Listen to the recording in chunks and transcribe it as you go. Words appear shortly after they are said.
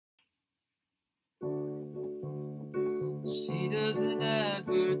She doesn't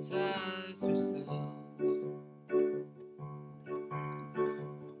advertise herself.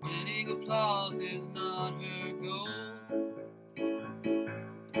 Winning applause is not her goal.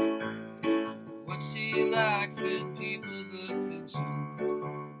 What she lacks in people's attention,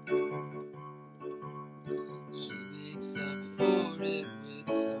 she makes up for it with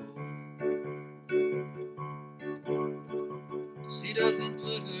soul. She doesn't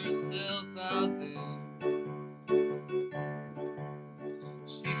put herself out there.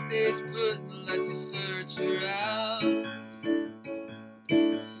 She stays put and lets you search her out.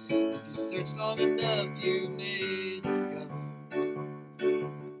 If you search long enough, you may discover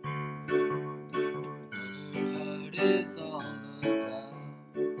what her heart is all about.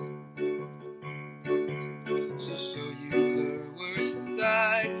 She'll show you her worst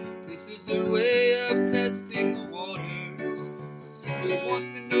side. This is her way of testing the waters. She wants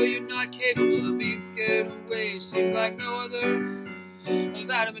to know you're not capable of being scared away. She's like no other of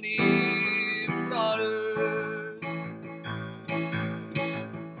Adam and Eve's daughters.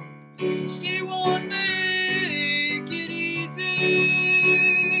 She won't make it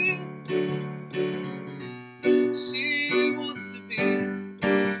easy. She wants to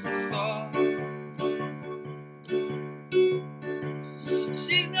be soft.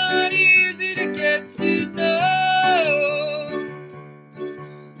 She's not easy to get to know.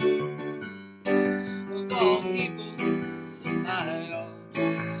 Of all people, I ought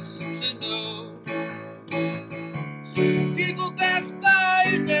to know. People pass by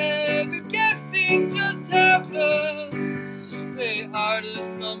and never guessing just how close they are to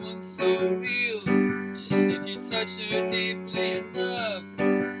someone so real. If you touch her deeply enough,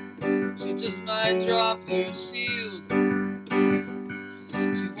 she just might drop her shield.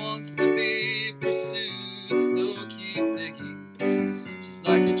 She wants to be pursued, so keep digging. She's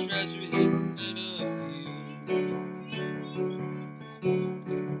like a treasure hidden in a field.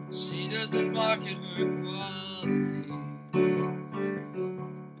 She doesn't market her qualities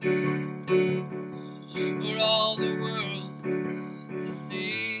for all the world to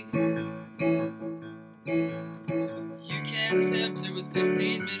see. You can't tempt her with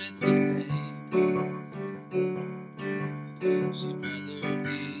 15 minutes of fame. She'd rather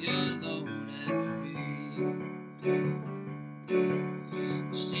be alone and free.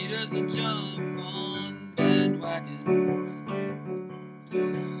 She doesn't jump on bandwagons.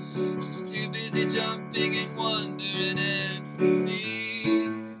 She's too busy jumping in wonder and ecstasy.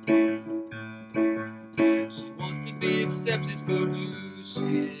 She wants to be accepted for who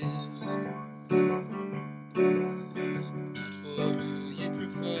she is, not for who you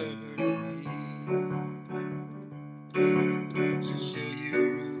prefer her to be. She'll show you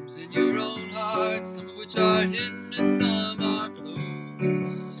rooms in your own heart, some of which are hidden and some are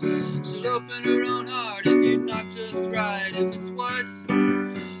closed. She'll open her own heart if you're not just right, if it's what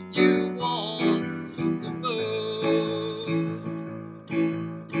you want the most.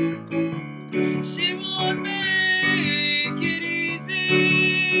 She won't make it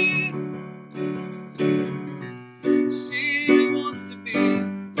easy. She wants to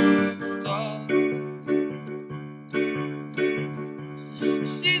be soft.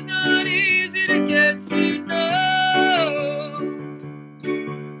 She's not easy to get to know.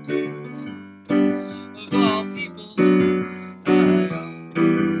 Of all people, I ought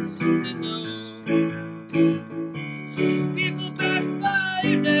to know. People pass by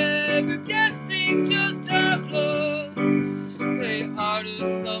and never guessing just how close they are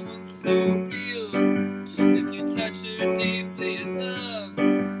to someone so